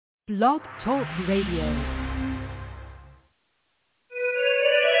Blog Talk Radio.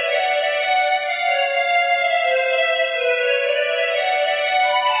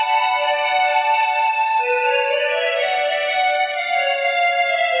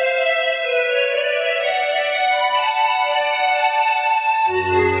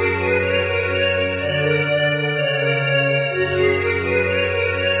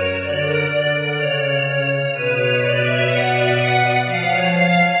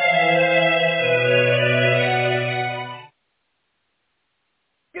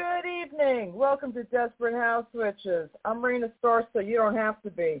 Welcome to Desperate House Witches. I'm Rena Starr, so you don't have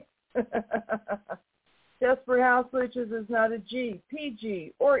to be. Desperate House Witches is not a G,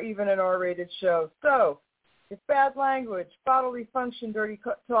 PG, or even an R-rated show. So, if bad language, bodily function, dirty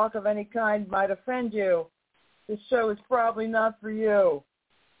talk of any kind might offend you, this show is probably not for you.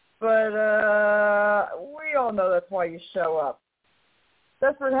 But we all know that's why you show up.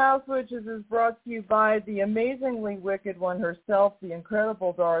 Desperate House Witches is brought to you by the amazingly wicked one herself, the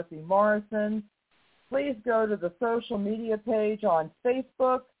incredible Dorothy Morrison. Please go to the social media page on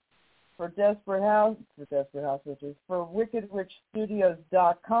Facebook for Desperate House Witches, for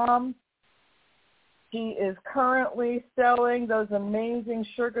wickedwitchstudios.com. She is currently selling those amazing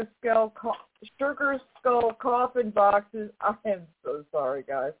Sugar Skull coffin boxes. I am so sorry,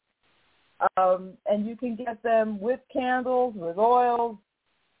 guys. And you can get them with candles, with oils,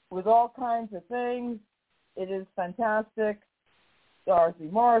 with all kinds of things. It is fantastic. Dorothy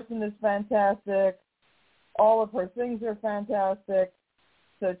Morrison is fantastic. All of her things are fantastic.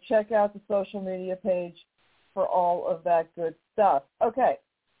 So check out the social media page for all of that good stuff. Okay.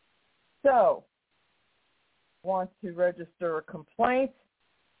 So, want to register a complaint.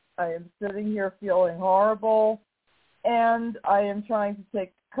 I am sitting here feeling horrible, and I am trying to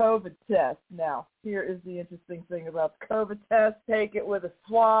take COVID test. Now, here is the interesting thing about the COVID test. Take it with a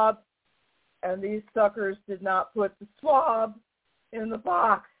swab, and these suckers did not put the swab in the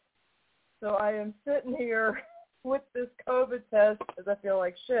box. So I am sitting here with this COVID test because I feel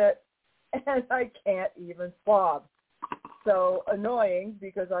like shit, and I can't even swab. So annoying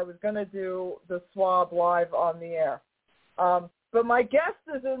because I was going to do the swab live on the air. But my guest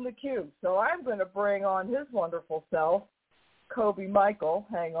is in the queue, so I'm going to bring on his wonderful self, Kobe Michael.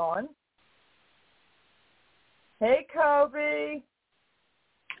 Hang on. Hey, Kobe.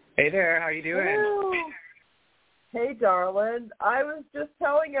 Hey there. How you doing? Hello. Hey, darling. I was just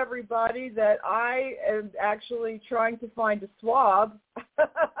telling everybody that I am actually trying to find a swab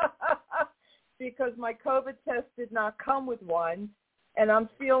because my COVID test did not come with one, and I'm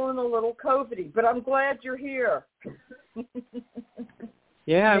feeling a little COVID-y, but I'm glad you're here.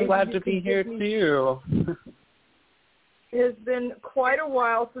 Yeah, I'm glad to be here, too. It has been quite a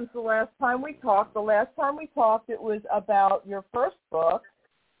while since the last time we talked. The last time we talked, it was about your first book,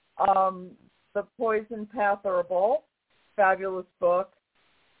 The Poison Path Herbal. Fabulous book.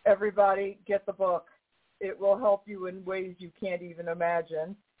 Everybody get the book. It will help you in ways you can't even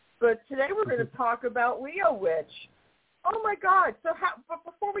imagine. But today we're going to talk about Leo Witch. Oh, my God. So but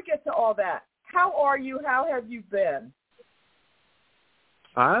before we get to all that, how are you? How have you been?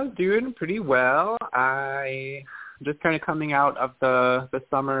 I'm doing pretty well. I just kind of coming out of the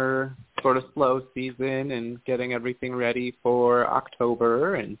summer sort of slow season and getting everything ready for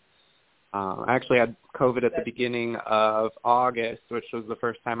October. And I actually had COVID at the beginning of August, which was the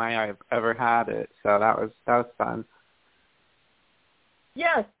first time I've ever had it. So that was fun.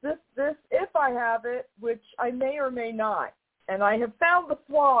 Yes, this if I have it, which I may or may not, and I have found the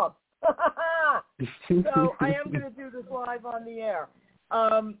swab. So I am going to do this live on the air.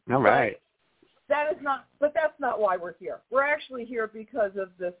 All right. That's not why we're here. We're actually here because of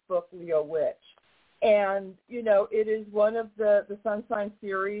this book, Leo Witch. And, you know, it is one of the Sunshine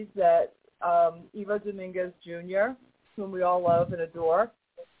series that Ivo Dominguez Jr., whom we all love and adore,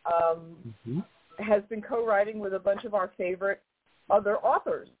 has been co-writing with a bunch of our favorite other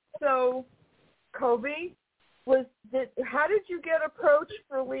authors. So, Kobe, how did you get approached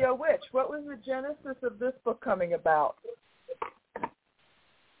for Leo Witch? What was the genesis of this book coming about?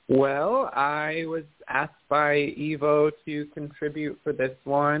 Well, I was asked by Ivo to contribute for this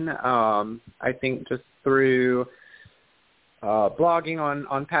one. I think just through blogging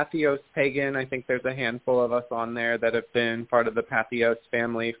on Patheos Pagan. I think there's a handful of us on there that have been part of the Patheos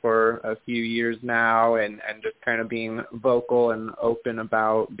family for a few years now, and just kind of being vocal and open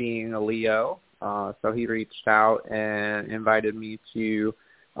about being a Leo. So he reached out and invited me to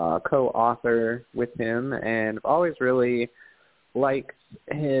co-author with him, and I've always really liked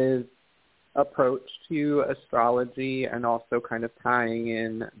his approach to astrology and also kind of tying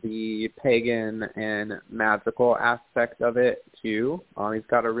in the pagan and magical aspect of it too. He's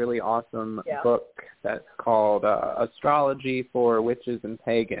got a really awesome book that's called Astrology for Witches and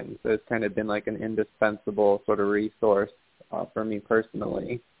Pagans. So it's kind of been like an indispensable sort of resource for me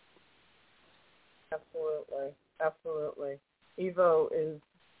personally. Absolutely. Ivo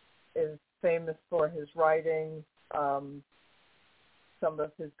is famous for his writing, some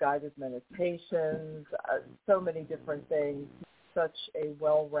of his guided meditations, so many different things. Such a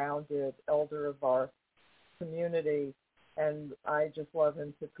well-rounded elder of our community, and I just love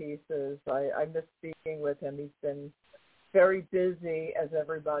him to pieces. I miss speaking with him. He's been very busy, as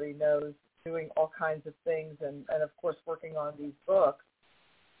everybody knows, doing all kinds of things and of course, working on these books.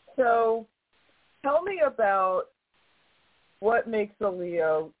 So tell me about what makes a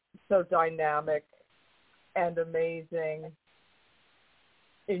Leo so dynamic and amazing,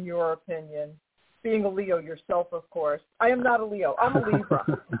 in your opinion, being a Leo yourself, of course. I am not a Leo. I'm a Libra.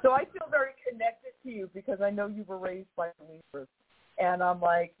 So I feel very connected to you because I know you were raised by Libras. And I'm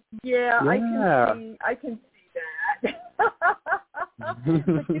like, I can see that.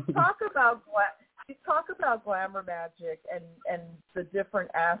 But you talk about glamour magic and the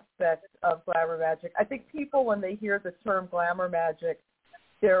different aspects of glamour magic. I think people, when they hear the term glamour magic,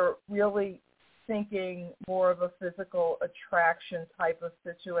 they're really thinking more of a physical attraction type of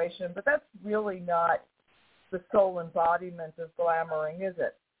situation, but that's really not the sole embodiment of glamoring, is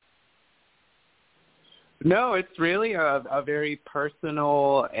it? No, it's really a very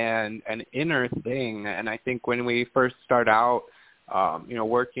personal and an inner thing. And I think when we first start out,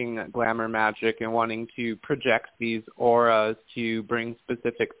 working glamour magic and wanting to project these auras to bring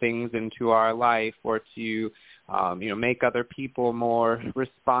specific things into our life or to make other people more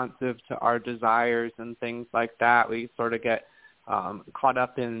responsive to our desires and things like that, we sort of get caught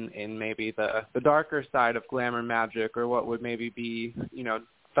up in maybe the darker side of glamour magic, or what would maybe be,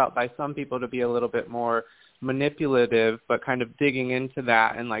 felt by some people to be a little bit more manipulative, but kind of digging into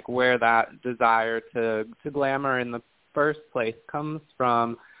that and like where that desire to glamour in the first place comes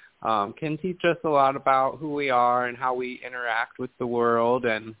from can teach us a lot about who we are and how we interact with the world.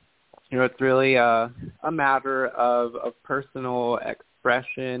 And it's really a matter of personal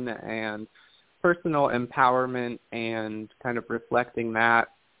expression and personal empowerment and kind of reflecting that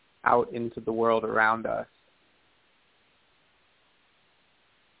out into the world around us.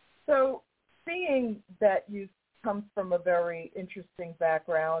 So seeing that you come from a very interesting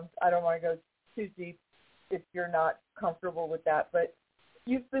background, I don't want to go too deep if you're not comfortable with that, but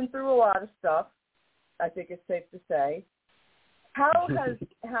you've been through a lot of stuff, I think it's safe to say. How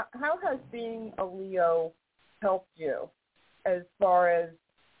has being a Leo helped you as far as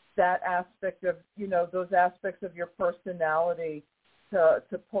that aspect of, those aspects of your personality to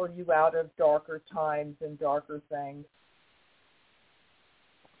pull you out of darker times and darker things?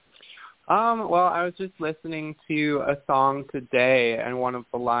 Well, I was just listening to a song today, and one of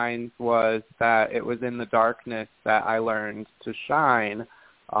the lines was that it was in the darkness that I learned to shine.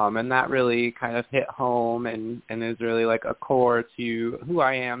 And that really kind of hit home and is really like a core to who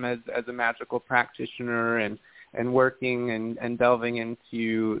I am as a magical practitioner and working and delving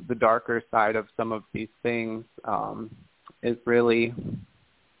into the darker side of some of these things is really,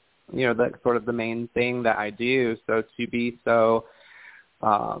 the sort of the main thing that I do. So to be so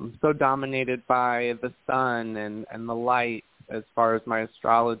dominated by the sun and the light as far as my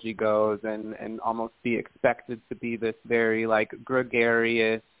astrology goes, and almost be expected to be this very like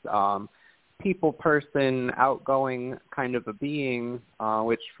gregarious people person, outgoing kind of a being,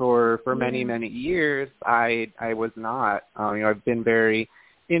 which for many years I was not. I've been very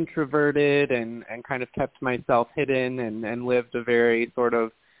introverted and kind of kept myself hidden and lived a very sort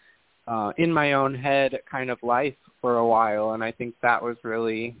of in my own head kind of life for a while, and I think that was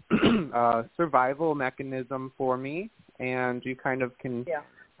really a survival mechanism for me. And you kind of can,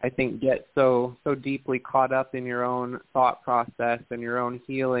 I think, get so deeply caught up in your own thought process and your own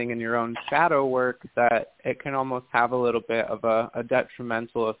healing and your own shadow work that it can almost have a little bit of a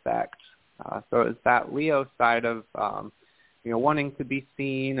detrimental effect. So it's that Leo side of, wanting to be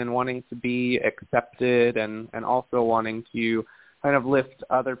seen and wanting to be accepted and also wanting to kind of lift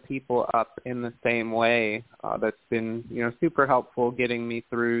other people up in the same way. That's been, super helpful getting me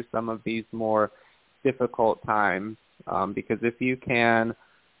through some of these more difficult times. Because if you can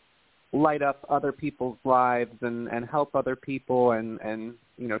light up other people's lives and help other people and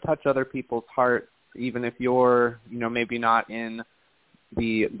touch other people's hearts, even if you're, maybe not in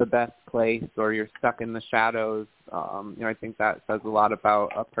the best place, or you're stuck in the shadows. I think that says a lot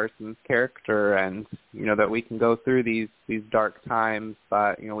about a person's character, and that we can go through these dark times,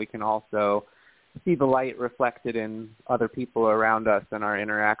 but we can also see the light reflected in other people around us and our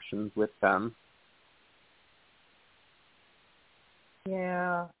interactions with them.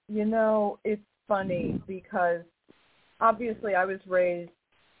 Yeah, it's funny because obviously I was raised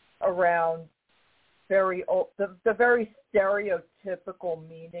around very old, the very stereotypical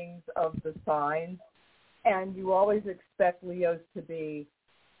meanings of the signs, and you always expect Leos to be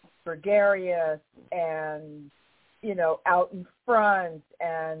gregarious and out in front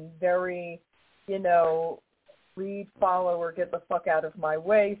and very lead, follow, or get the fuck out of my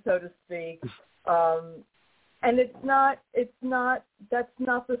way, so to speak. And that's not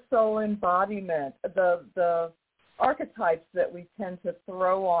the soul embodiment. The archetypes that we tend to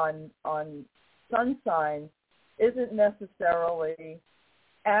throw on sun signs isn't necessarily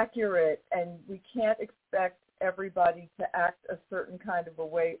accurate, and we can't expect everybody to act a certain kind of a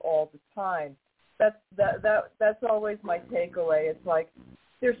way all the time. That's always my takeaway. It's like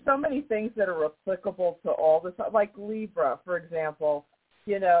there's so many things that are applicable to all the time. Like Libra, for example.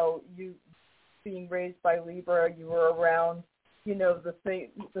 You being raised by Libra, you were around the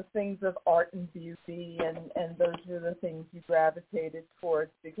things of art and beauty, and those are the things you gravitated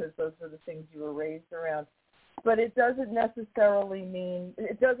towards because those are the things you were raised around. But it doesn't necessarily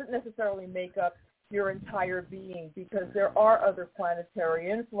make up your entire being, because there are other planetary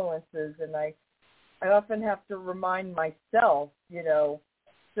influences, and I often have to remind myself,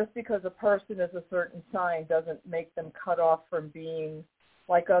 just because a person is a certain sign doesn't make them cut off from being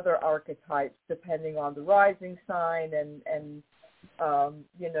like other archetypes, depending on the rising sign and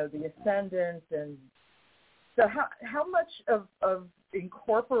the ascendant. And so how much of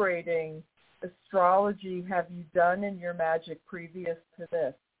incorporating astrology have you done in your magic previous to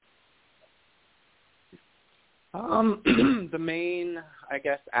this? The main, I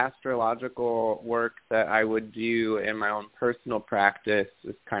guess, astrological work that I would do in my own personal practice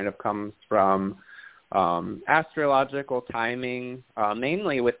kind of comes from astrological timing,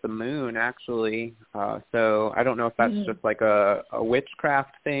 mainly with the moon, actually. So I don't know if that's just like a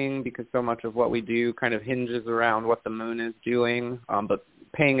witchcraft thing, because so much of what we do kind of hinges around what the moon is doing, but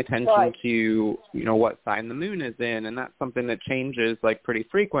paying attention to, what sign the moon is in, and that's something that changes like pretty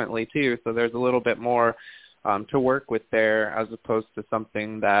frequently too. So there's a little bit more to work with there, as opposed to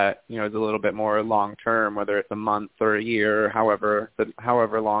something that is a little bit more long term, whether it's a month or a year, or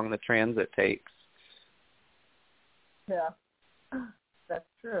however long the transit takes. Yeah, that's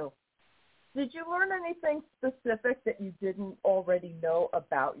true. Did you learn anything specific that you didn't already know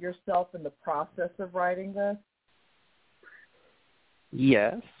about yourself in the process of writing this?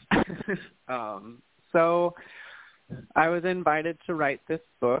 Yes. So I was invited to write this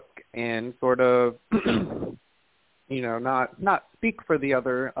book and sort of, not speak for the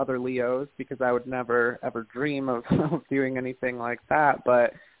other Leos, because I would never ever dream of doing anything like that.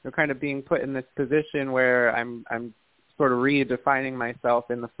 But kind of being put in this position where I'm sort of redefining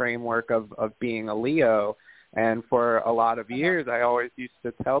myself in the framework of being a Leo. And for a lot of years, I always used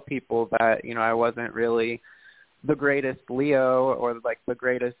to tell people that I wasn't really the greatest Leo, or like the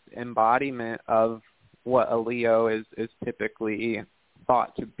greatest embodiment of what a Leo is typically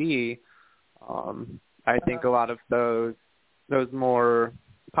thought to be. I think a lot of those more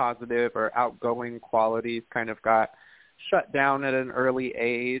positive or outgoing qualities kind of got shut down at an early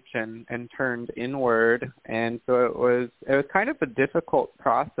age and turned inward. And so it was kind of a difficult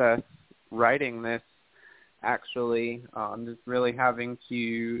process writing this, actually, just really having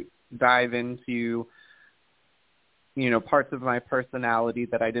to dive into parts of my personality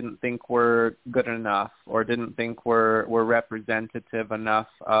that I didn't think were good enough, or didn't think were representative enough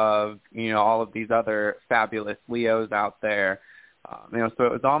of, all of these other fabulous Leos out there. So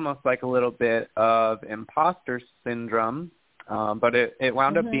it was almost like a little bit of imposter syndrome, but it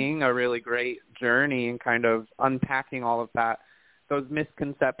wound up being a really great journey and kind of unpacking all of those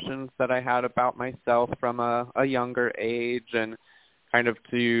misconceptions that I had about myself from a younger age, and kind of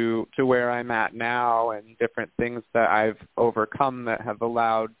to where I'm at now, and different things that I've overcome that have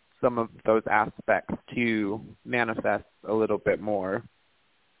allowed some of those aspects to manifest a little bit more.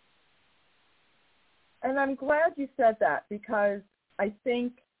 And I'm glad you said that, because I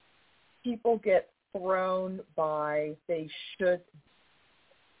think people get thrown by they should,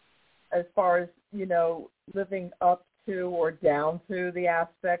 as far as, living up to or down to the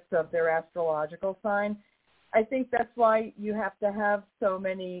aspects of their astrological sign. I think that's why you have to have so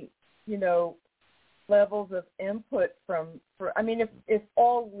many, levels of input I mean, if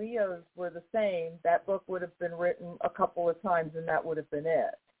all Leos were the same, that book would have been written a couple of times and that would have been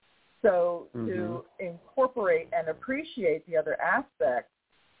it. So to incorporate and appreciate the other aspects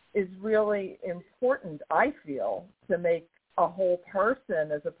is really important, I feel, to make a whole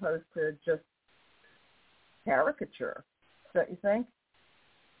person as opposed to just caricature. Don't you think?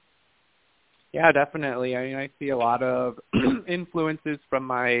 Yeah, definitely. I mean, I see a lot of influences from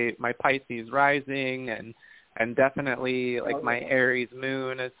my Pisces rising and definitely like my Aries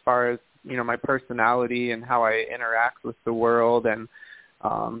moon as far as, you know, my personality and how I interact with the world. And,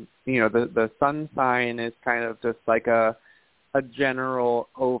 you know, the sun sign is kind of just like a general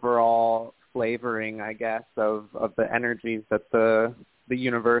overall flavoring, I guess, of the energies that the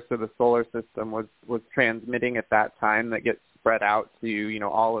universe or the solar system was transmitting at that time that gets spread out to, you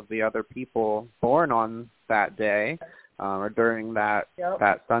know, all of the other people born on that day or during that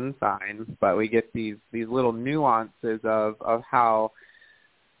sun sign. But we get these little nuances of how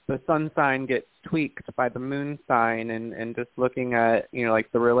the sun sign gets tweaked by the moon sign, and just looking at, you know,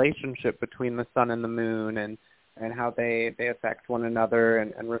 like the relationship between the sun and the moon and how they affect one another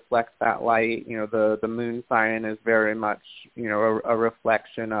and reflect that light. You know, the moon sign is very much, you know, a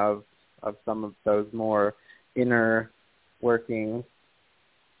reflection of some of those more inner working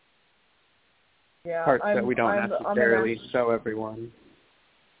parts that we don't necessarily show everyone.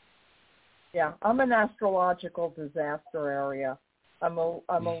 Yeah, I'm an astrological disaster area. I'm a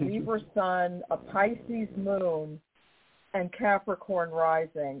Libra sun, a Pisces moon, and Capricorn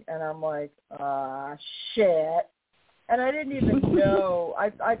rising, and I'm like, shit. And I didn't even know.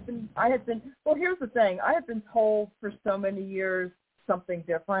 Well, here's the thing. I had been told for so many years something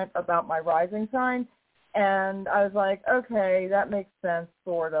different about my rising sign, and I was like, okay, that makes sense,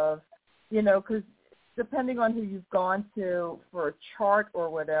 sort of, you know, because depending on who you've gone to for a chart or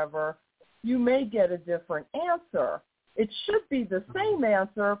whatever, you may get a different answer. It should be the same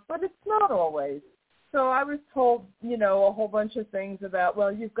answer, but it's not always. So I was told, you know, a whole bunch of things about,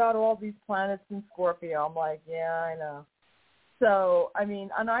 well, you've got all these planets in Scorpio. I'm like, yeah, I know. So, I mean,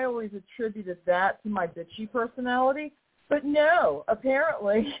 and I always attributed that to my bitchy personality. But no,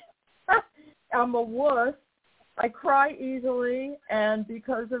 apparently I'm a wuss. I cry easily, and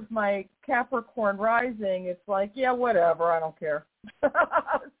because of my Capricorn rising, it's like, yeah, whatever, I don't care.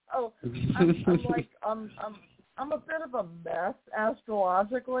 So I'm like, I'm a bit of a mess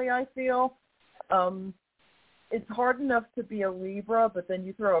astrologically, I feel. It's hard enough to be a Libra, but then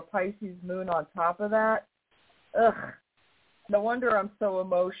you throw a Pisces moon on top of that. Ugh. No wonder I'm so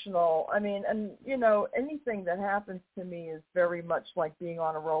emotional. I mean, and, you know, anything that happens to me is very much like being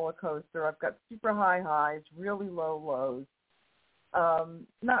on a roller coaster. I've got super high highs, really low lows.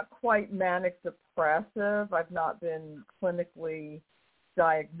 Not quite manic depressive. I've not been clinically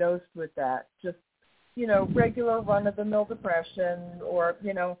diagnosed with that. Just, you know, regular run-of-the-mill depression, or,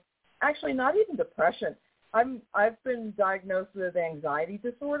 you know, actually not even depression. I've been diagnosed with anxiety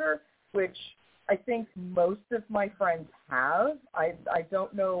disorder, which I think most of my friends have. I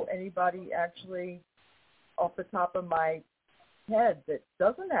don't know anybody actually off the top of my head that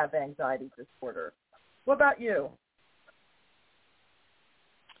doesn't have anxiety disorder. What about you?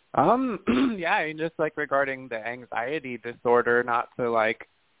 Yeah, I mean, just like regarding the anxiety disorder, not to like,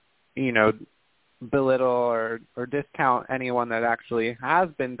 you know, belittle or discount anyone that actually has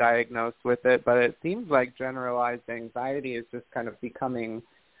been diagnosed with it, but it seems like generalized anxiety is just kind of becoming,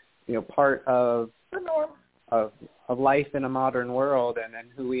 you know, part of life in a modern world and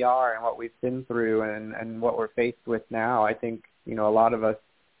who we are and what we've been through and what we're faced with now. I think, you know, a lot of us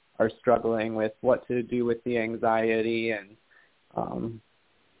are struggling with what to do with the anxiety, and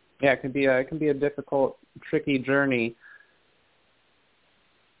it can be a difficult, tricky journey.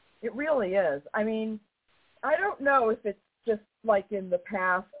 It really is. I mean, I don't know if it's just like in the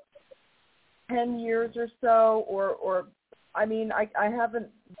past 10 years or so, or I mean, I haven't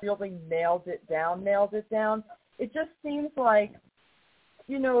really nailed it down. It just seems like,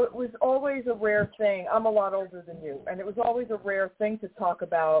 you know, it was always a rare thing. I'm a lot older than you, and it was always a rare thing to talk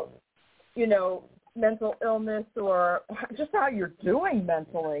about, you know, mental illness or just how you're doing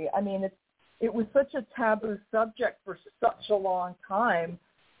mentally. I mean, it was such a taboo subject for such a long time.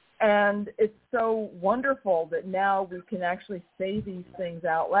 And it's so wonderful that now we can actually say these things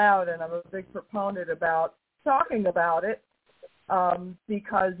out loud, and I'm a big proponent about talking about it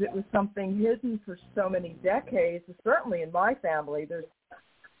because it was something hidden for so many decades. Certainly in my family, there's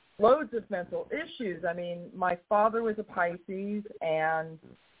loads of mental issues. I mean, my father was a Pisces and,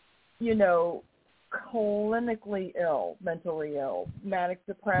 you know, clinically ill, mentally ill, manic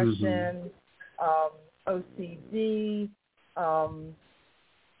depression, OCD,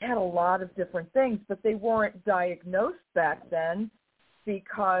 had a lot of different things, but they weren't diagnosed back then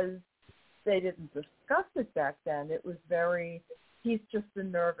because they didn't discuss it back then. It was very, he's just a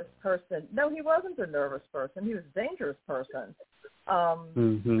nervous person. No, he wasn't a nervous person. He was a dangerous person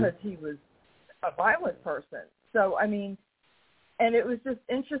because he was a violent person. So, I mean, and it was just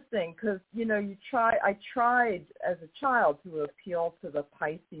interesting because, you know, I tried as a child to appeal to the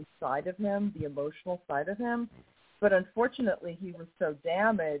Pisces side of him, the emotional side of him, but unfortunately he was so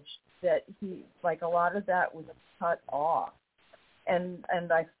damaged that he, like, a lot of that was cut off. And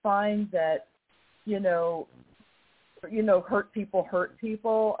I find that, you know, hurt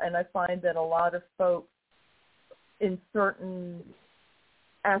people, and I find that a lot of folks in certain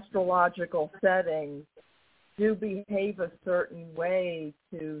astrological settings do behave a certain way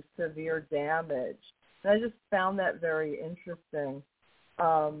to severe damage. And I just found that very interesting,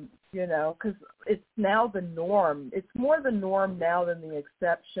 you know, because it's now the norm. It's more the norm now than the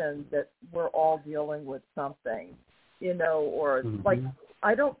exception that we're all dealing with something, you know, or like,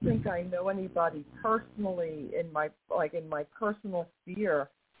 I don't think I know anybody personally in my personal sphere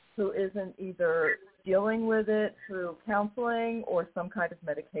who isn't either dealing with it through counseling or some kind of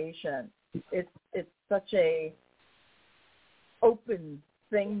medication. It's such a open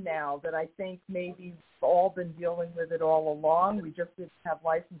thing now that I think maybe we've all been dealing with it all along. We just didn't have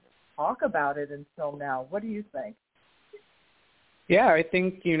license to talk about it until now. What do you think? Yeah, I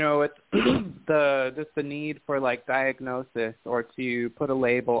think, you know, it's the need for, like, diagnosis or to put a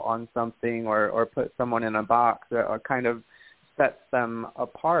label on something or put someone in a box that kind of sets them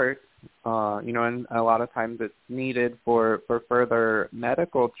apart, you know, and a lot of times it's needed for further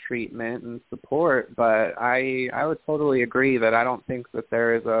medical treatment and support. But I would totally agree that I don't think that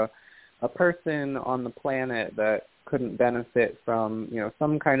there is a person on the planet that couldn't benefit from, you know,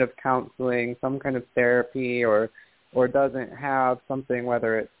 some kind of counseling, some kind of therapy, or doesn't have something,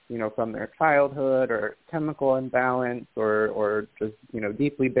 whether it's, you know, from their childhood or chemical imbalance or just, you know,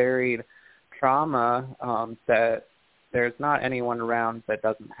 deeply buried trauma, that there's not anyone around that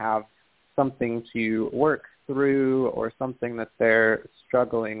doesn't have something to work through or something that they're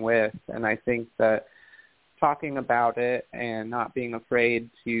struggling with. And I think that talking about it and not being afraid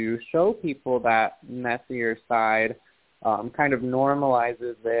to show people that messier side kind of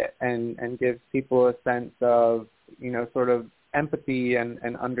normalizes it and gives people a sense of, you know, sort of empathy and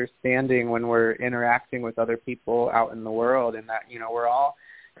understanding when we're interacting with other people out in the world, and that, you know, we're all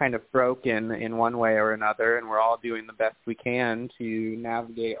kind of broken in one way or another, and we're all doing the best we can to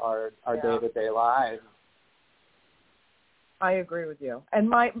navigate our day-to-day lives. I agree with you. And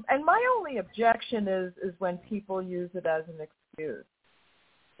my only objection is when people use it as an excuse.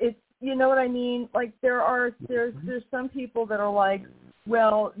 It's, you know what I mean? Like, there's some people that are like,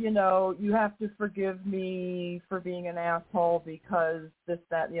 well, you know, you have to forgive me for being an asshole because this,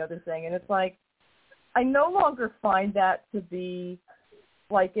 that, and the other thing. And it's like, I no longer find that to be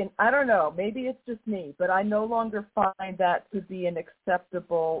like, I don't know, maybe it's just me, but I no longer find that to be an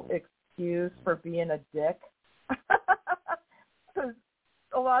acceptable excuse for being a dick. Because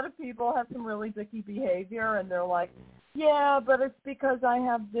a lot of people have some really dicky behavior, and they're like, yeah, but it's because I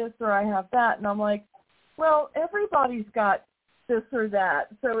have this or I have that. And I'm like, well, everybody's got this or that.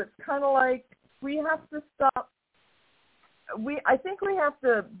 So it's kind of like we have to stop. I think we have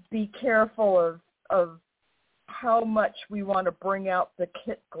to be careful of how much we want to bring out the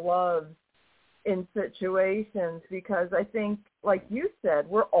kid gloves in situations, because I think, like you said,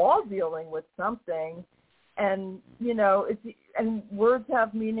 we're all dealing with something, and, you know, and words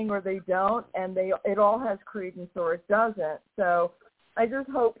have meaning or they don't, and it all has credence or it doesn't. So I just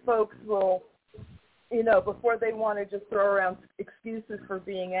hope folks will, you know, before they want to just throw around excuses for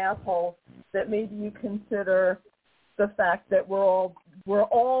being assholes, that maybe you consider the fact that we're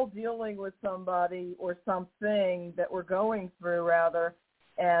all dealing with somebody or something that we're going through, rather,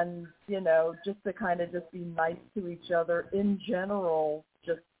 and, you know, just to kind of just be nice to each other in general,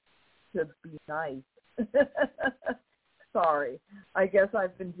 just to be nice. Sorry. I guess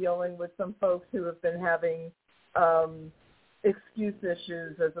I've been dealing with some folks who have been having excuse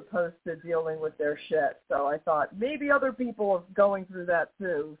issues as opposed to dealing with their shit. So I thought maybe other people are going through that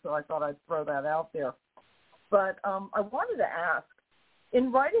too, so I thought I'd throw that out there. But I wanted to ask,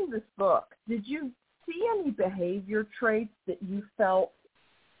 in writing this book, did you see any behavior traits that you felt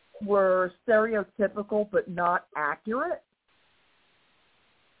were stereotypical but not accurate?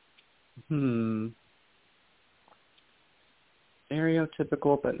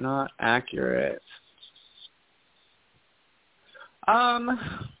 Stereotypical but not accurate.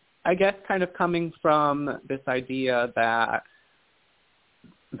 I guess kind of coming from this idea that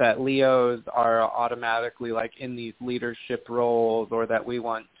that Leos are automatically like in these leadership roles, or that we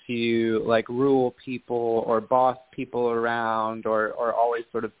want to like rule people or boss people around, or always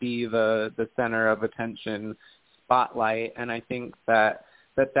sort of be the center of attention spotlight. And I think that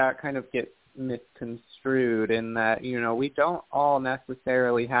kind of gets misconstrued in that, you know, we don't all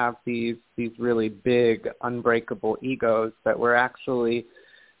necessarily have these really big unbreakable egos, that we're actually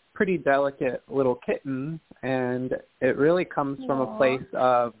pretty delicate little kittens, and it really comes from a place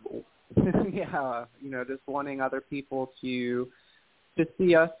of yeah, you know, just wanting other people to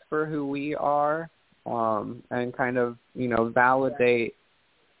see us for who we are, and kind of, you know, validate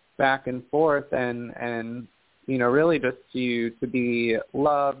back and forth, and you know, really just to be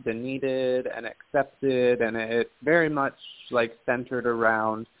loved and needed and accepted. And it's very much like centered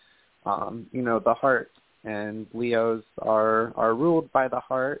around you know, the heart. And Leos are ruled by the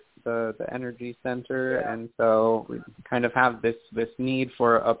heart, the energy center, and so we kind of have this need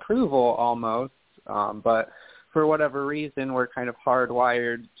for approval almost, but for whatever reason we're kind of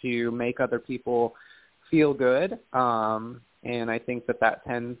hardwired to make other people feel good, and I think that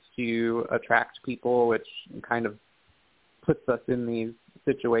tends to attract people, which kind of puts us in these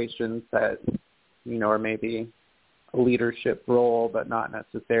situations that, you know, are maybe a leadership role, but not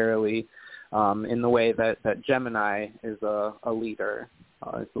necessarily in the way that Gemini is a leader.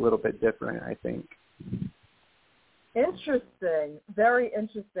 It's a little bit different, I think. Interesting. Very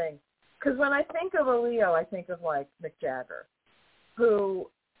interesting. Because when I think of a Leo, I think of like Mick Jagger, who,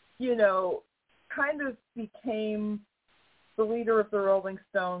 you know, kind of became the leader of the Rolling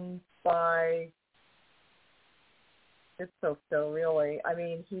Stones by ipso really. I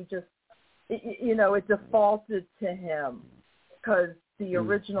mean, he just, you know, it defaulted to him because the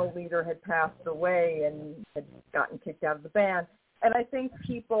original leader had passed away and had gotten kicked out of the band. And I think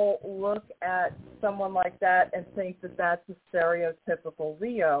people look at someone like that and think that that's a stereotypical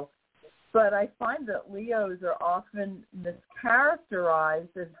Leo. But I find that Leos are often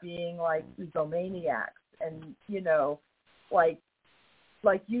mischaracterized as being like egomaniacs and, you know, like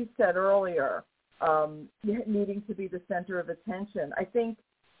you said earlier, needing to be the center of attention. I think,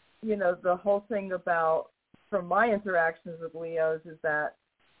 you know, the whole thing about, from my interactions with Leos, is that,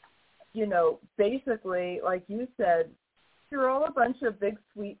 you know, basically, like you said, you're all a bunch of big,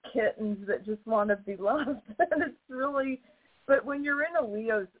 sweet kittens that just want to be loved. And it's really, but when you're in a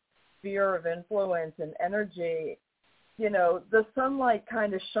Leo's sphere of influence and energy, you know, the sunlight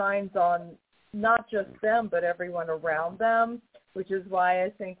kind of shines on not just them, but everyone around them, which is why I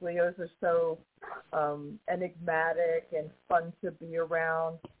think Leos are so enigmatic and fun to be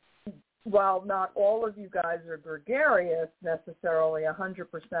around. While not all of you guys are gregarious necessarily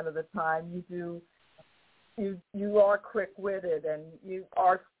 100% of the time, you are quick-witted, and you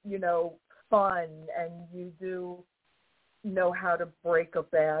are, you know, fun, and you do know how to break a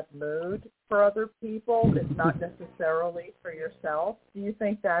bad mood for other people. It's not necessarily for yourself. Do you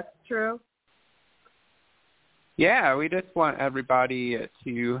think that's true? Yeah, we just want everybody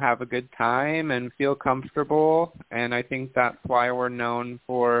to have a good time and feel comfortable, and I think that's why we're known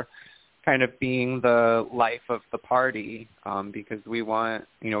for kind of being the life of the party, because we want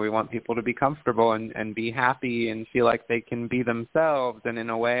people to be comfortable and be happy and feel like they can be themselves. And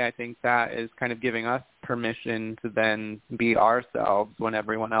in a way, I think that is kind of giving us permission to then be ourselves when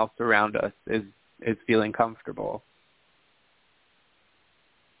everyone else around us is feeling comfortable.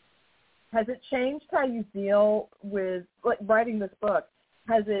 Has it changed how you deal with, like, writing this book?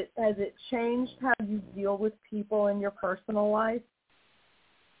 Has it changed how you deal with people in your personal life?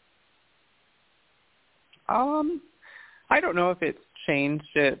 I don't know if it's changed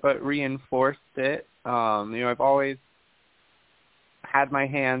it, but reinforced it. You know, I've always had my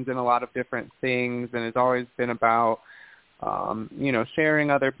hands in a lot of different things, and it's always been about, you know, sharing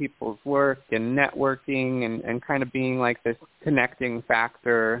other people's work and networking and kind of being like this connecting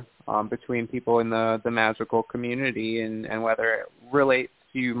factor between people in the magical community, and whether it relates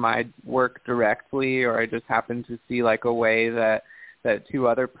to my work directly or I just happen to see like a way that two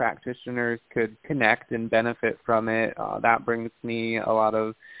other practitioners could connect and benefit from it, that brings me a lot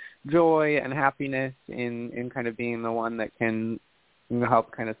of joy and happiness in kind of being the one that can, you know,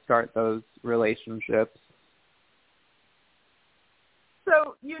 help kind of start those relationships.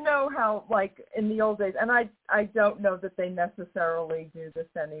 So you know how, like, in the old days, and I don't know that they necessarily do this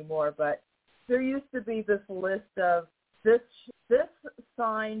anymore, but there used to be this list of this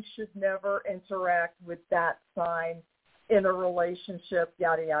sign should never interact with that sign in a relationship,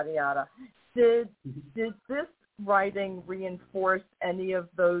 yada, yada, yada. Did this writing reinforce any of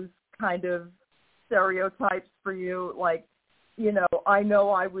those kind of stereotypes for you? Like, you know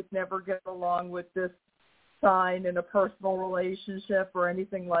I would never get along with this sign in a personal relationship or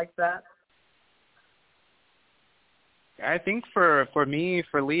anything like that? I think for me,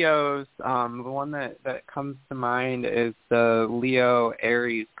 for Leos, the one that comes to mind is the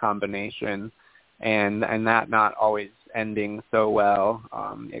Leo-Aries combination, and that not always ending so well.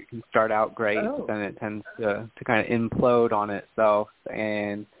 It can start out great, but then it tends to kind of implode on itself.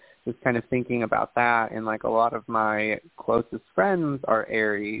 And just kind of thinking about that, and like a lot of my closest friends are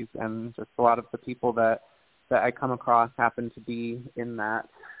Aries, and just a lot of the people that I come across happen to be in that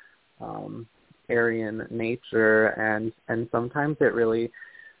Aryan nature, and sometimes it really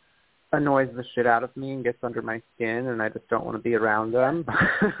annoys the shit out of me and gets under my skin, and I just don't want to be around them.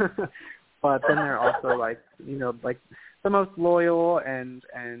 But then they're also like the most loyal and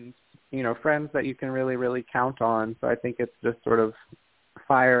friends that you can really, really count on. So I think it's just sort of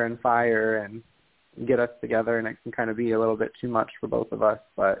fire and get us together, and it can kind of be a little bit too much for both of us.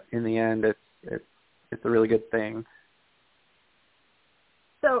 But in the end, it's a really good thing.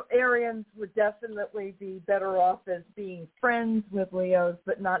 So Aryans would definitely be better off as being friends with Leos,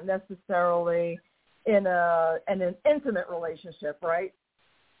 but not necessarily in an intimate relationship, right?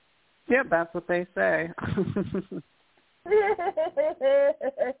 Yep, that's what they say.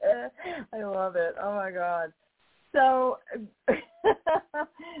 I love it. Oh my God. So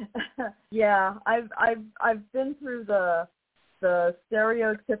yeah, I've been through the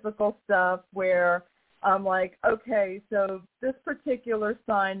stereotypical stuff where I'm like, okay, so this particular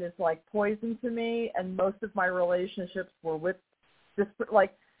sign is like poison to me, and most of my relationships were with this,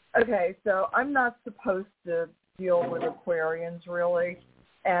 like, okay, so I'm not supposed to deal with Aquarians really,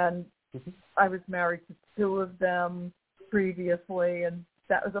 and I was married to 2 of them previously, and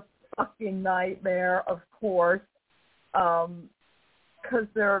that was a fucking nightmare, of course, because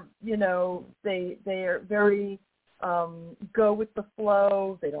they're, they are very go with the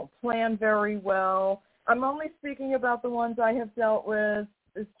flow. They don't plan very well. I'm only speaking about the ones I have dealt with.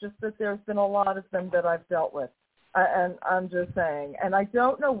 It's just that there's been a lot of them that I've dealt with. And I'm just saying. And I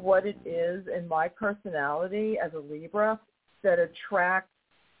don't know what it is in my personality as a Libra that attracts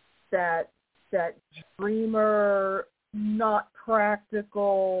that dreamer, not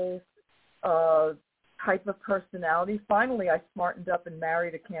practical type of personality. Finally, I smartened up and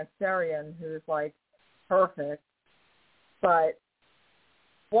married a Cancerian who's like perfect. But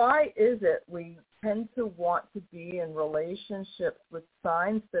why is it we tend to want to be in relationships with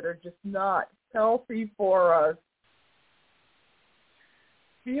signs that are just not healthy for us?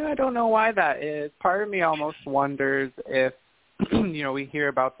 Yeah, I don't know why that is. Part of me almost wonders if, we hear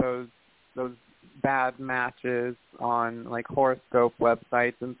about those bad matches on like horoscope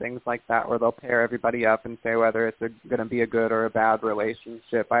websites and things like that where they'll pair everybody up and say whether it's going to be a good or a bad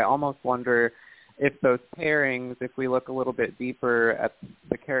relationship. I almost wonder if those pairings, if we look a little bit deeper at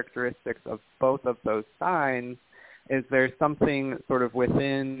the characteristics of both of those signs, is there something sort of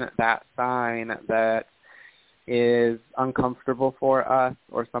within that sign that is uncomfortable for us,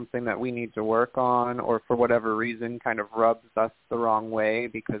 or something that we need to work on, or for whatever reason kind of rubs us the wrong way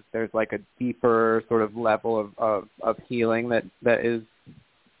because there's like a deeper sort of level of healing that is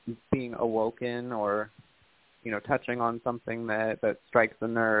being awoken, or touching on something that strikes a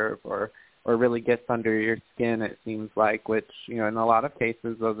nerve or really gets under your skin, it seems like, which, in a lot of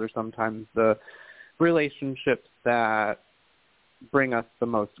cases, those are sometimes the relationships that bring us the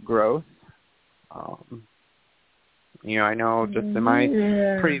most growth. I know just in my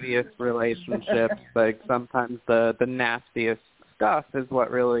previous relationships, like sometimes the nastiest stuff is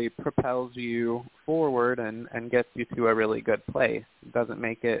what really propels you forward and gets you to a really good place. It doesn't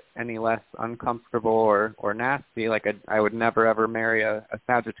make it any less uncomfortable or nasty. Like I would never ever marry a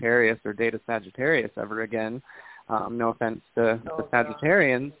Sagittarius or date a Sagittarius ever again. No offense to the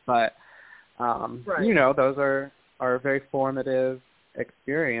Sagittarians, but right. Those are very formative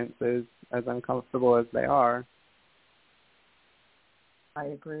experiences, as uncomfortable as they are. I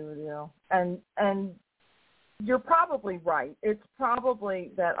agree with you. And you're probably right. It's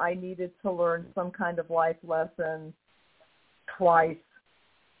probably that I needed to learn some kind of life lesson twice,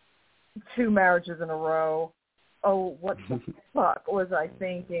 2 marriages in a row. Oh, what the fuck was I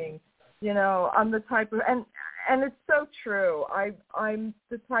thinking? I'm the type of, and it's so true. I'm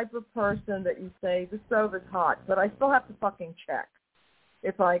the type of person that you say, the stove is hot, but I still have to fucking check.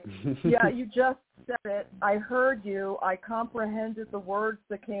 It's like, yeah, you just said it. I heard you. I comprehended the words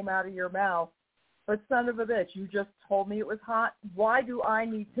that came out of your mouth. But son of a bitch, you just told me it was hot. Why do I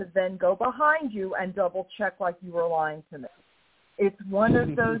need to then go behind you and double check like you were lying to me? It's one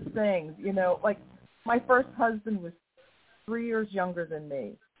of those things, like my first husband was 3 years younger than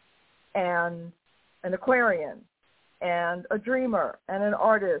me, and an Aquarian, and a dreamer, and an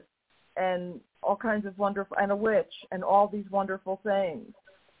artist, and all kinds of wonderful, and a witch, and all these wonderful things.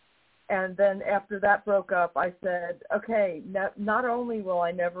 And then after that broke up, I said, okay, not only will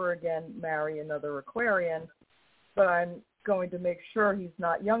I never again marry another Aquarian, but I'm going to make sure he's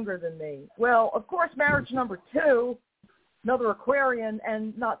not younger than me. Well, of course, marriage number 2, another Aquarian,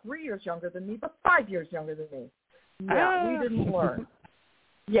 and not 3 years younger than me, but 5 years younger than me. Yeah, we didn't learn.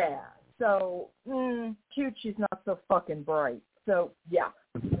 Yeah, so, cute, she's not so fucking bright. So, yeah.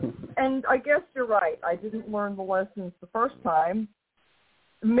 And I guess you're right. I didn't learn the lessons the first time.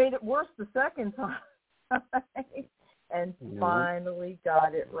 Made it worse the second time. And finally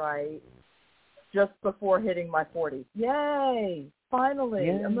got it right just before hitting my 40s. Yay! Finally,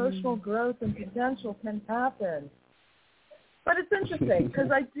 emotional growth and potential can happen. But it's interesting because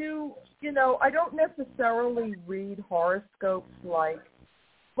I do, I don't necessarily read horoscopes like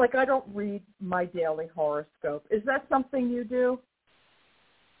I don't read my daily horoscope. Is that something you do?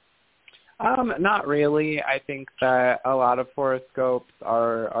 Not really. I think that a lot of horoscopes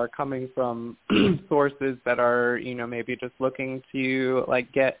are coming from sources that are, maybe just looking to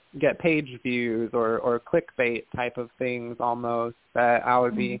get page views or clickbait type of things almost that I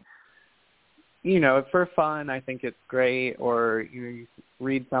would be, for fun, I think it's great. Or you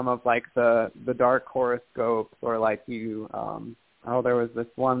read some of the dark horoscopes or there was this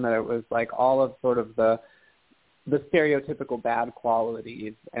one that it was all of sort of the stereotypical bad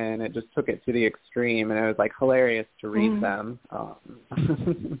qualities, and it just took it to the extreme, and it was hilarious to read them.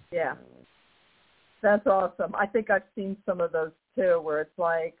 Yeah, that's awesome. I think I've seen some of those too, where it's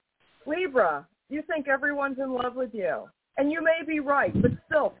Libra, you think everyone's in love with you, and you may be right, but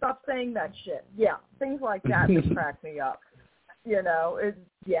still, stop saying that shit. Yeah, things like that just crack me up.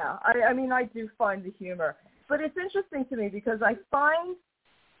 I mean, I do find the humor, but it's interesting to me because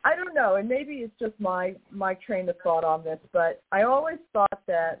I don't know, and maybe it's just my train of thought on this, but I always thought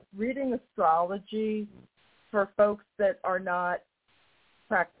that reading astrology for folks that are not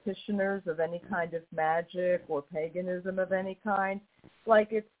practitioners of any kind of magic or paganism of any kind,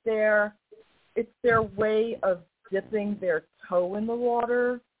 it's their way of dipping their toe in the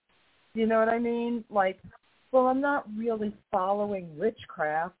water. You know what I mean? I'm not really following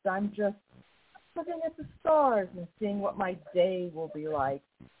witchcraft. I'm just looking at the stars and seeing what my day will be like.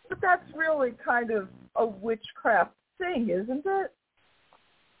 But that's really kind of a witchcraft thing, isn't it?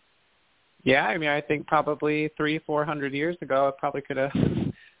 Yeah, I mean, I think probably 300-400 years ago, it probably could have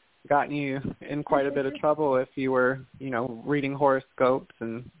gotten you in quite a bit of trouble if you were, reading horoscopes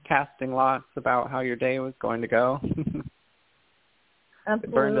and casting lots about how your day was going to go. Absolutely.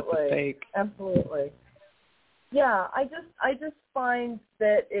 It burned at the stake. Absolutely. Yeah, I just find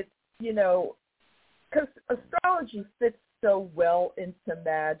that it's, because astrology fits so well into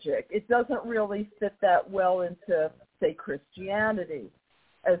magic. It doesn't really fit that well into, say, Christianity,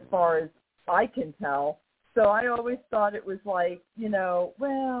 as far as I can tell. So I always thought it was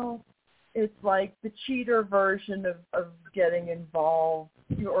it's the cheater version of getting involved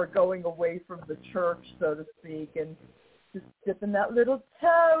or going away from the church, so to speak, and just dipping that little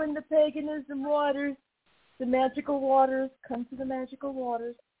toe in the paganism waters, the magical waters. Come to the magical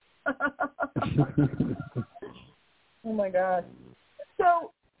waters. Oh my God.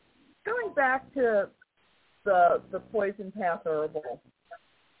 So going back to the Poison Path Herbal,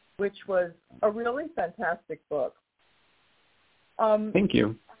 which was a really fantastic book. Thank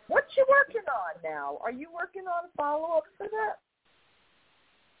you. What you working on now? Are you working on a follow-up for that?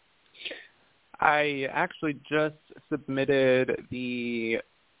 I actually just submitted the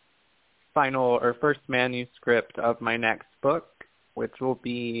final or first manuscript of my next book, which will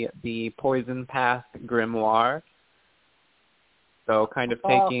be the Poison Path Grimoire. So kind of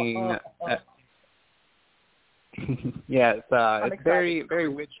taking, it's very, very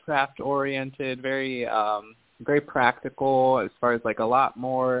witchcraft oriented, very, very practical as far as a lot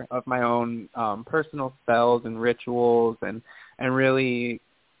more of my own personal spells and rituals, and really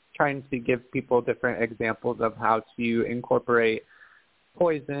trying to give people different examples of how to incorporate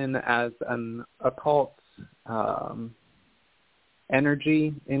poison as an occult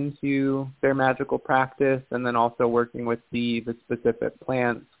energy into their magical practice, and then also working with the specific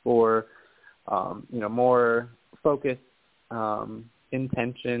plants for more focused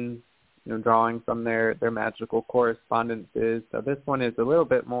intention, drawing from their magical correspondences. So this one is a little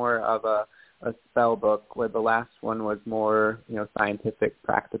bit more of a spell book, where the last one was more scientific,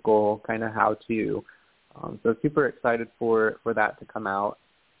 practical, kind of how to. So super excited for that to come out.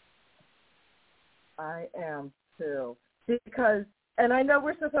 I am too, because, and I know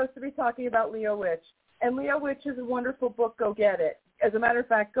we're supposed to be talking about Leo Witch, and Leo Witch is a wonderful book. Go get it. As a matter of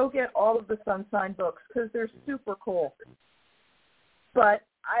fact, go get all of the Sun Sign books because they're super cool. But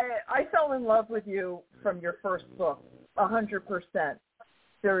I fell in love with you from your first book, 100%.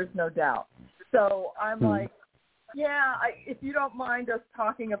 There is no doubt. So I'm like, yeah, if you don't mind us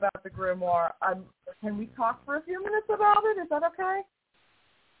talking about the grimoire, can we talk for a few minutes about it? Is that okay?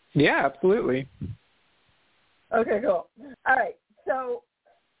 Yeah, absolutely. Okay, cool. All right. So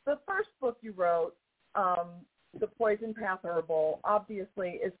the first book you wrote, The Poison Path Herbal,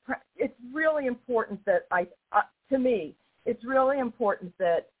 obviously it's really important that to me, it's really important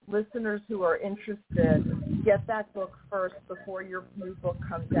that listeners who are interested get that book first before your new book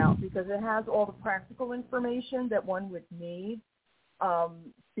comes out, because it has all the practical information that one would need.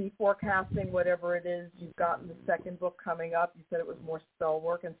 Be forecasting whatever it is you've got in the second book coming up. You said it was more spell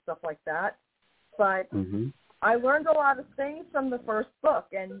work and stuff like that. But I learned a lot of things from the first book,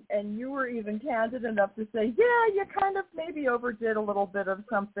 and you were even candid enough to say, yeah, you kind of maybe overdid a little bit of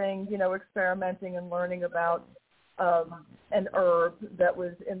something, experimenting and learning about an herb that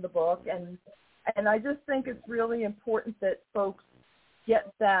was in the book. And I just think it's really important that folks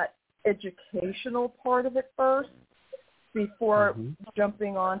get that educational part of it first before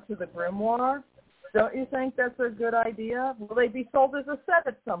jumping onto the grimoire. Don't you think that's a good idea? Will they be sold as a set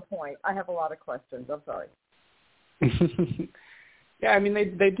at some point? I have a lot of questions. I'm sorry. Yeah, I mean,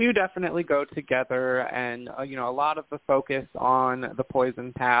 they do definitely go together, and, a lot of the focus on the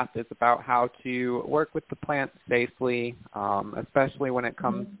Poison Path is about how to work with the plants safely, especially when it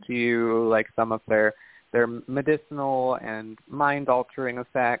comes to, like, some of their medicinal and mind-altering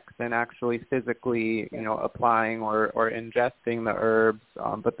effects, and actually physically, applying or ingesting the herbs,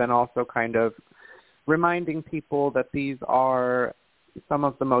 but then also kind of reminding people that these are some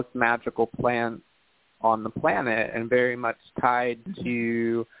of the most magical plants on the planet, and very much tied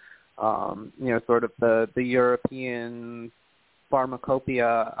to, sort of the European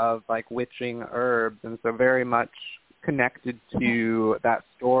pharmacopoeia of, like, witching herbs, and so very much connected to that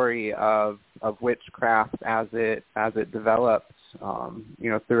story of witchcraft as it developed,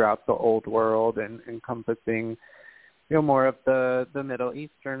 throughout the old world, and encompassing, more of the Middle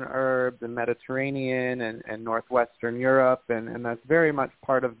Eastern herbs and Mediterranean and Northwestern Europe, and that's very much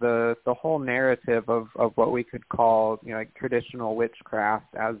part of the whole narrative of what we could call, like, traditional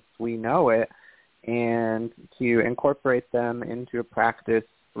witchcraft as we know it, and to incorporate them into a practice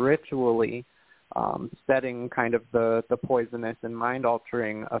ritually, setting kind of the poisonous and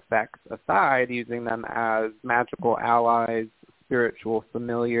mind-altering effects aside, using them as magical allies, spiritual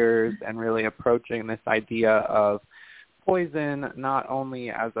familiars, and really approaching this idea of poison not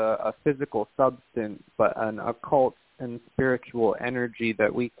only as a physical substance, but an occult and spiritual energy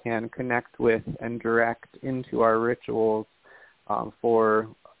that we can connect with and direct into our rituals for,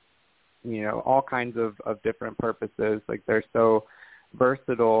 all kinds of different purposes. Like, they're so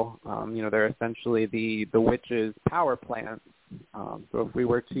versatile. They're essentially the witch's power plants. So if we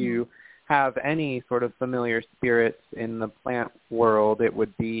were to have any sort of familiar spirits in the plant world, it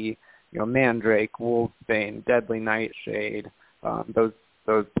would be mandrake, wolfsbane, deadly nightshade,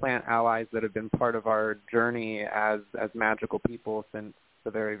 those plant allies that have been part of our journey as magical people since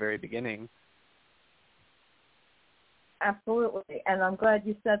the very, very beginning. Absolutely, and I'm glad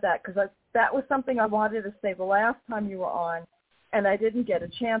you said that, because that was something I wanted to say the last time you were on, and I didn't get a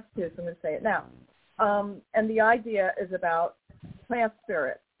chance to, so I'm going to say it now. And the idea is about plant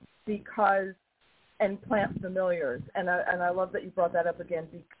spirits, and plant familiars, and I love that you brought that up again,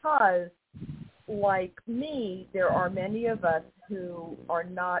 because, like me, there are many of us who are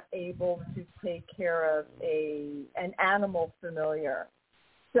not able to take care of an animal familiar.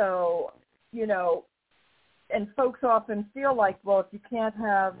 So, and folks often feel like, well, if you can't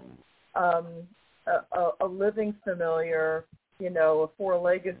have a living familiar, a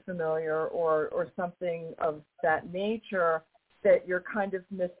four-legged familiar or something of that nature, that you're kind of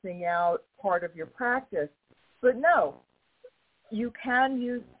missing out part of your practice. But no, you can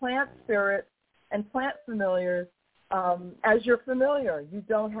use plant spirits and plant familiars as your familiar. You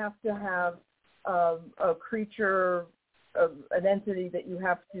don't have to have a creature, an entity that you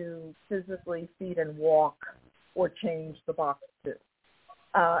have to physically feed and walk or change the box to.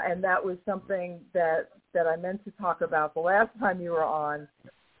 And that was something that I meant to talk about the last time you were on,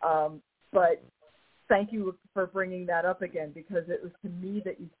 but thank you for bringing that up again, because it was to me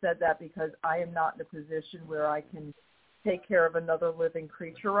that you said that, because I am not in a position where I can take care of another living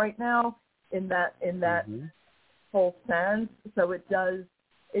creature right now in that whole sense. So it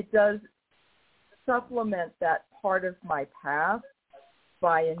does supplement that part of my path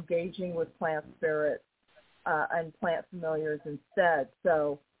by engaging with plant spirits and plant familiars instead.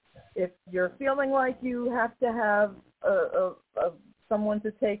 So if you're feeling like you have to have someone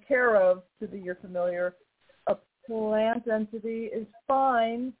to take care of to be your familiar, a plant entity is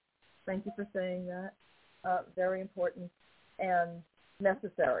fine. Thank you for saying that. Very important and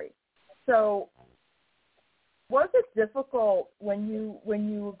necessary. So, was it difficult when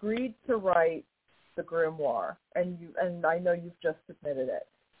you agreed to write the grimoire, and I know you've just submitted it?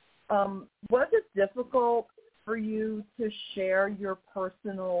 Was it difficult for you to share your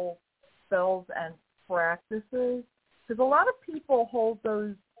personal spells and practices? Because a lot of people hold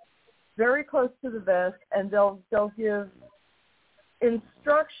those very close to the vest, and they'll give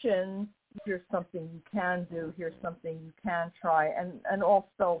instructions. Here's something you can do. Here's something you can try, and all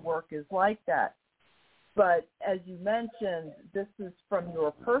spell work is like that. But as you mentioned, this is from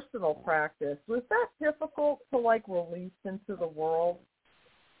your personal practice. Was that difficult to release into the world?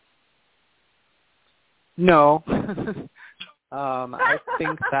 No. I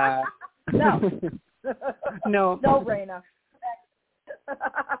think that no. No, Raina.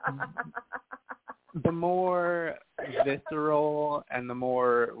 The more visceral and the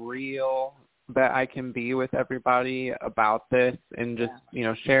more real that I can be with everybody about this, and just,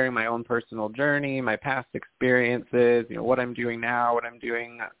 sharing my own personal journey, my past experiences, what I'm doing now, what I'm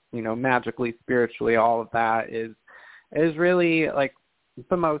doing, magically, spiritually, all of that is really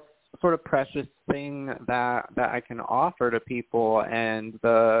the most sort of precious thing that I can offer to people. And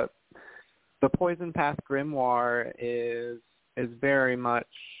the Poison Path Grimoire is very much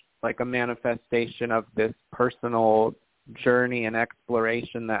like a manifestation of this personal journey and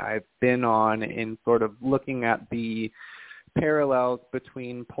exploration that I've been on in sort of looking at the parallels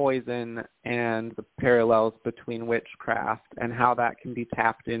between poison and the parallels between witchcraft, and how that can be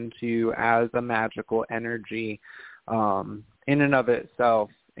tapped into as a magical energy in and of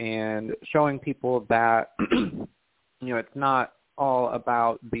itself, and showing people that it's not all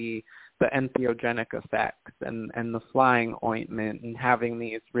about the entheogenic effects and the flying ointment and having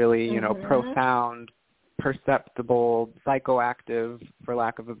these really profound, perceptible, psychoactive, for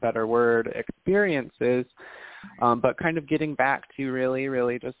lack of a better word, experiences, but kind of getting back to really,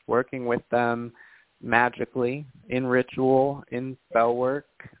 really just working with them magically in ritual, in spell work,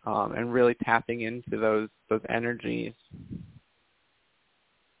 and really tapping into those energies.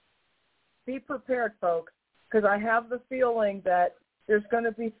 Be prepared, folks, because I have the feeling that there's going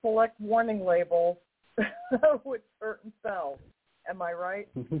to be select warning labels with certain spells. Am I right?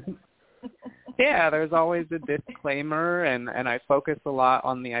 Yeah, there's always a disclaimer, and I focus a lot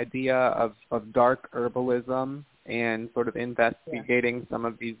on the idea of dark herbalism and sort of investigating some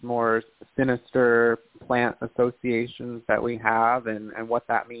of these more sinister plant associations that we have, and what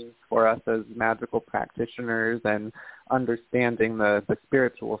that means for us as magical practitioners, and understanding the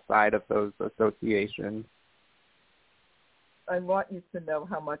spiritual side of those associations. I want you to know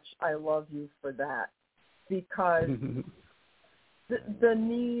how much I love you for that, because the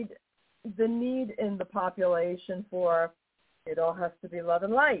need in the population for it all has to be love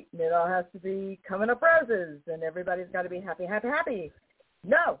and light, and it all has to be coming up roses, and everybody's got to be happy, happy, happy.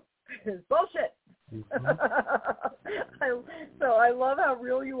 No, it's bullshit. So I love how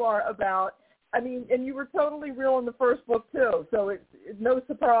real you are about, and you were totally real in the first book too, so it's no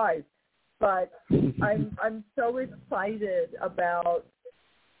surprise. But I'm so excited about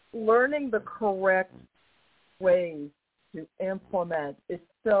learning the correct ways to implement. It's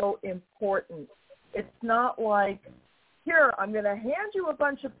so important. It's not like, here, I'm going to hand you a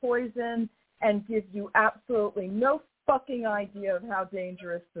bunch of poison and give you absolutely no fucking idea of how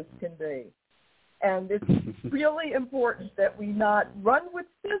dangerous this can be. And it's really important that we not run with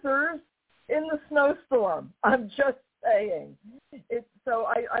scissors in the snowstorm. I'm just saying. So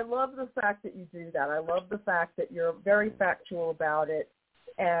I love the fact that you do that. I love the fact that you're very factual about it,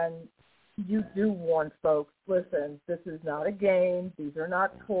 and you do warn folks, listen, this is not a game. These are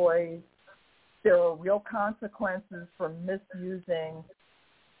not toys. There are real consequences for misusing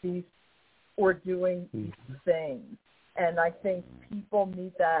these or doing these things. And I think people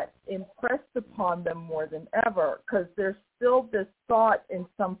need that impressed upon them more than ever, because there's still this thought in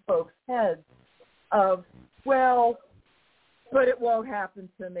some folks' heads of, well, but it won't happen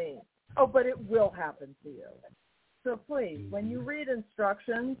to me. Oh, but it will happen to you. So please, when you read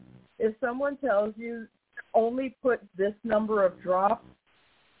instructions, if someone tells you only put this number of drops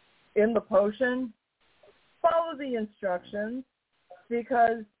in the potion, follow the instructions,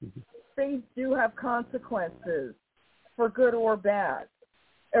 because things do have consequences, for good or bad.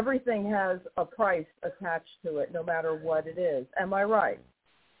 Everything has a price attached to it, no matter what it is. Am I right?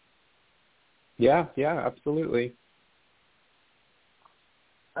 Yeah, absolutely.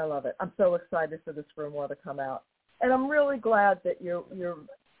 I love it. I'm so excited for this grimoire to come out, and I'm really glad that you're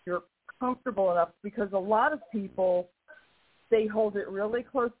comfortable enough, because a lot of people they hold it really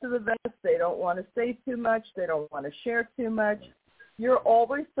close to the vest. They don't want to say too much. They don't want to share too much. You're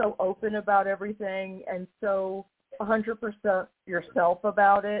always so open about everything and so 100% yourself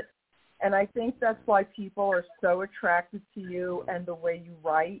about it. And I think that's why people are so attracted to you and the way you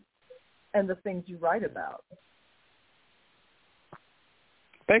write and the things you write about.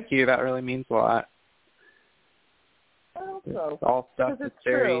 Thank you. That really means a lot. I hope so. It's all stuff that's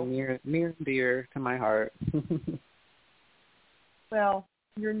very true. near and dear to my heart. Well,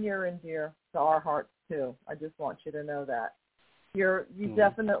 you're near and dear to our hearts too. I just want you to know that. You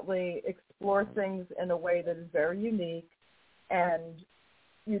definitely explore things in a way that is very unique, and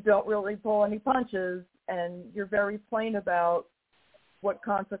you don't really pull any punches, and you're very plain about what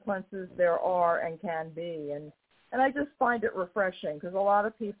consequences there are and can be. And I just find it refreshing because a lot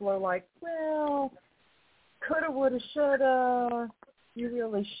of people are like, well, coulda, woulda, shoulda, you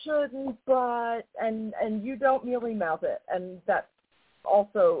really shouldn't, but, and you don't mealy mouth it. And that's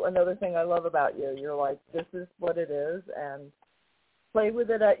also another thing I love about you. You're like, this is what it is, and play with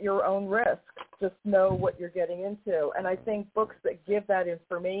it at your own risk. Just know what you're getting into. And I think books that give that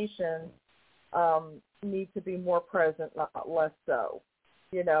information need to be more present, not less so.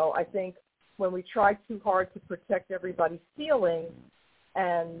 You know, I think when we try too hard to protect everybody's feelings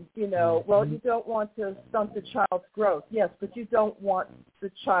and, you know, well, you don't want to stunt the child's growth. Yes, but you don't want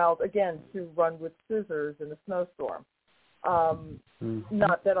the child, again, to run with scissors in a snowstorm.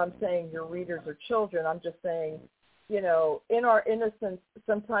 Not that I'm saying your readers are children. I'm just saying, you know, in our innocence,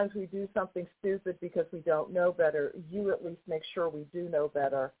 sometimes we do something stupid because we don't know better. You at least make sure we do know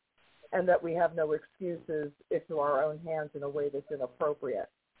better and that we have no excuses into our own hands in a way that's inappropriate.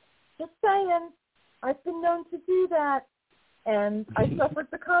 Just saying, I've been known to do that, and I suffered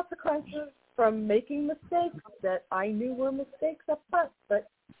the consequences from making mistakes that I knew were mistakes up front. But,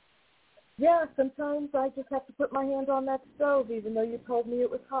 yeah, sometimes I just have to put my hand on that stove, even though you told me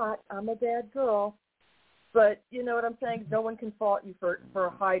it was hot. I'm a bad girl. But you know what I'm saying? No one can fault you for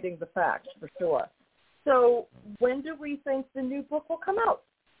hiding the facts, for sure. So when do we think the new book will come out?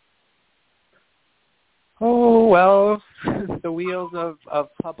 Oh, well, the wheels of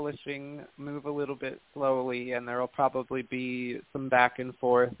publishing move a little bit slowly, and there will probably be some back and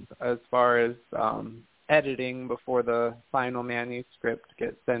forth as far as editing before the final manuscript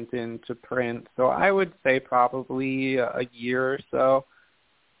gets sent into print. So I would say probably a year or so.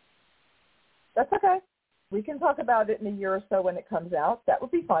 That's okay. We can talk about it in a year or so when it comes out. That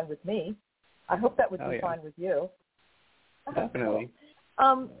would be fine with me. I hope that would be fine with you. Definitely.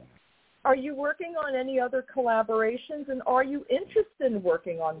 Are you working on any other collaborations, and are you interested in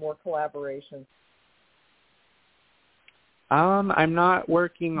working on more collaborations? I'm not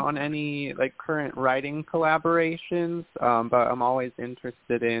working on any current writing collaborations, but I'm always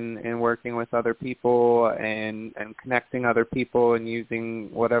interested in working with other people and connecting other people and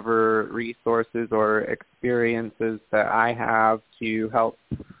using whatever resources or experiences that I have to help,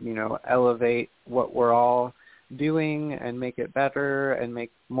 elevate what we're all doing and make it better and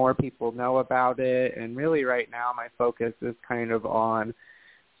make more people know about it. And really right now my focus is kind of on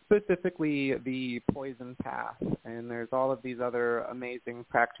specifically the poison path, and there's all of these other amazing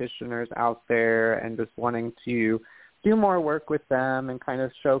practitioners out there, and just wanting to do more work with them and kind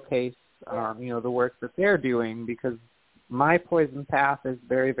of showcase the work that they're doing, because my poison path is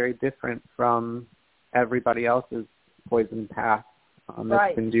very, very different from everybody else's poison path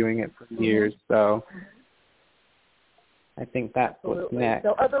that's been doing it for years. So I think that's what's next.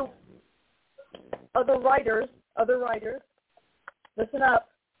 So other writers, listen up.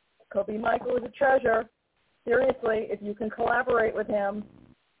 Kobe Michael is a treasure. Seriously, if you can collaborate with him,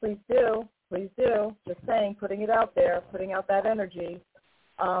 please do. Please do. Just saying, putting it out there, putting out that energy.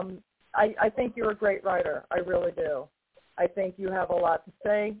 I think you're a great writer. I really do. I think you have a lot to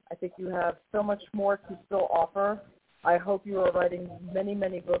say. I think you have so much more to still offer. I hope you are writing many,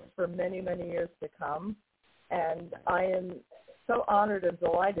 many books for many, many years to come. And I am so honored and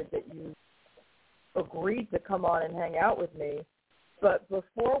delighted that you agreed to come on and hang out with me. But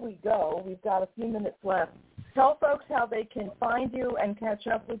before we go, we've got a few minutes left. Tell folks how they can find you and catch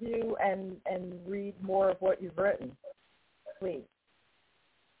up with you and read more of what you've written, please.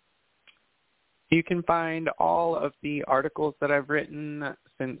 You can find all of the articles that I've written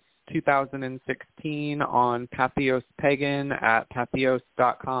since 2016 on Patheos Pagan at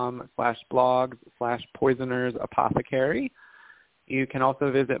patheos.com/blogs/poisonersapothecary. You can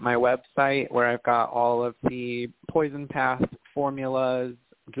also visit my website where I've got all of the Poison Path formulas,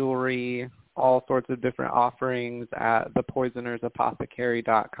 jewelry, all sorts of different offerings at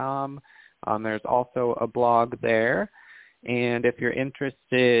thepoisonersapothecary.com. There's also a blog there. And if you're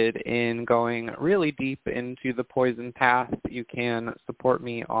interested in going really deep into the poison path, you can support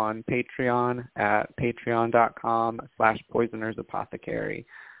me on Patreon at patreon.com/poisonersapothecary,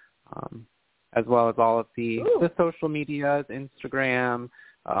 as well as all of the social medias, Instagram,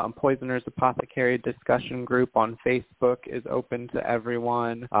 Poisoner's Apothecary discussion group on Facebook is open to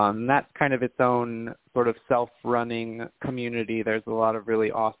everyone. That's kind of its own sort of self-running community. There's a lot of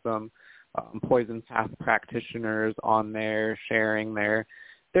really awesome poison path practitioners on there sharing their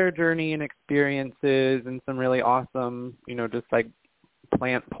journey and experiences, and some really awesome, just like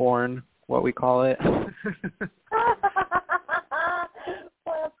plant porn, what we call it. Plant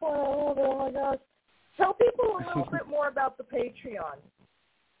porn, oh my gosh. Tell people a little bit more about the Patreon.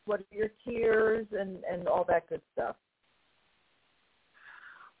 What are your tiers and all that good stuff?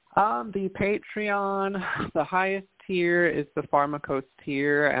 The Patreon, the highest tier is the Pharmacos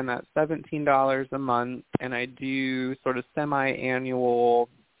tier, and that's $17 a month. And I do sort of semi-annual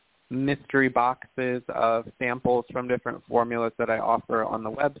mystery boxes of samples from different formulas that I offer on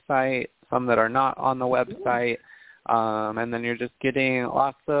the website, some that are not on the website. And then you're just getting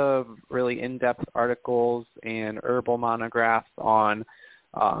lots of really in-depth articles and herbal monographs on,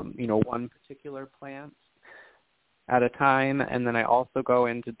 one particular plant at a time. And then I also go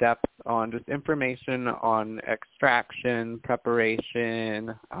into depth on just information on extraction,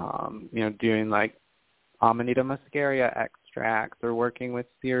 preparation, doing like Amanita muscaria extracts, or working with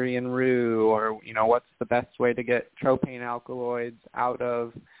Syrian rue, or, what's the best way to get tropane alkaloids out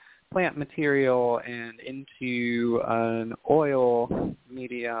of plant material and into an oil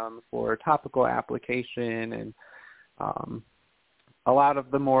medium for topical application, and a lot of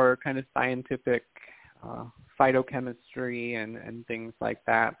the more kind of scientific phytochemistry and things like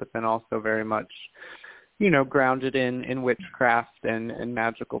that, but then also very much, grounded in witchcraft and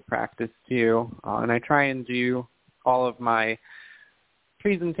magical practice too. And I try and do all of my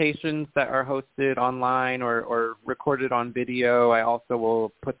presentations that are hosted online or recorded on video. I also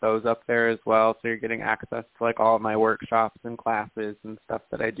will put those up there as well, so you're getting access to like all of my workshops and classes and stuff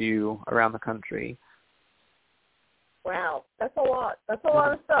that I do around the country. Wow, that's a lot. That's a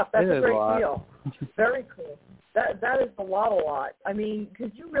lot of stuff. That's a great deal. Very cool. That is a lot. I mean,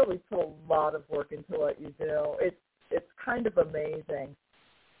 because you really put a lot of work into what you do. It's kind of amazing.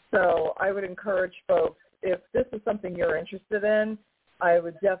 So I would encourage folks, if this is something you're interested in, I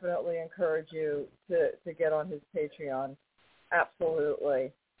would definitely encourage you to get on his Patreon.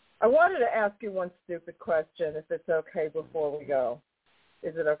 Absolutely. I wanted to ask you one stupid question, if it's okay, before we go.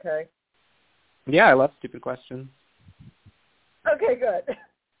 Is it okay? Yeah, I love stupid questions. Okay, good.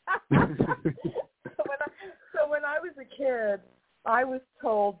 So when I was a kid, I was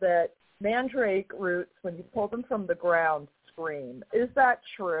told that mandrake roots, when you pull them from the ground, scream. Is that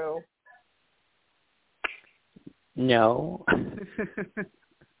true? No.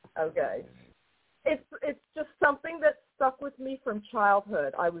 Okay. It's just something that stuck with me from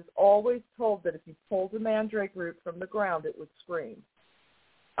childhood. I was always told that if you pulled a mandrake root from the ground, it would scream.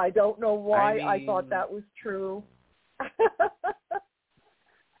 I don't know why I thought that was true.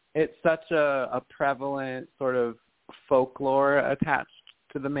 It's such a prevalent sort of folklore attached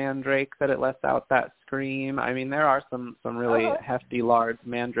to the mandrake that it lets out that scream. I mean, there are some really hefty, large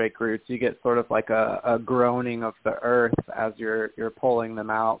mandrake roots. You get sort of like a groaning of the earth as you're pulling them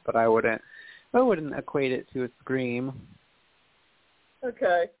out, but I wouldn't equate it to a scream.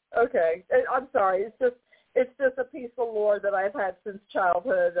 Okay. I'm sorry. It's just a piece of lore that I've had since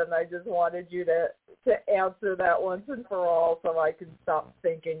childhood, and I just wanted you to answer that once and for all so I can stop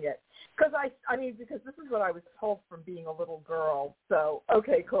thinking it. Because this is what I was told from being a little girl. So,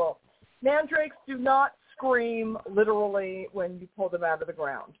 okay, cool. Mandrakes do not scream literally when you pull them out of the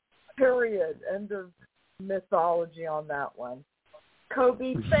ground. Period. End of mythology on that one.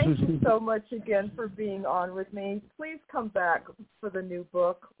 Kobe, thank you so much again for being on with me. Please come back for the new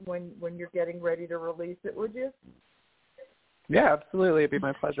book when you're getting ready to release it, would you? Yeah, absolutely. It'd be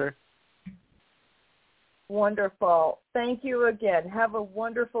my pleasure. Wonderful. Thank you again. Have a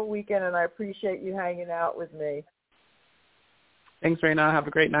wonderful weekend, and I appreciate you hanging out with me. Thanks, Raina. Have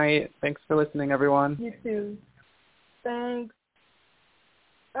a great night. Thanks for listening, everyone. You too. Thanks.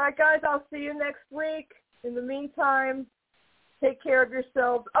 All right, guys, I'll see you next week. In the meantime, take care of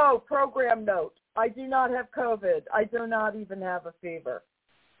yourselves. Oh, program note. I do not have COVID. I do not even have a fever.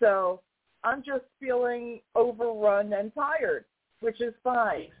 So I'm just feeling overrun and tired, which is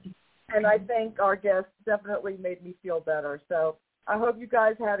fine. And I think our guest definitely made me feel better. So I hope you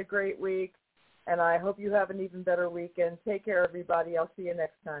guys had a great week, and I hope you have an even better weekend. Take care, everybody. I'll see you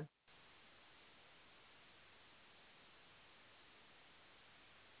next time.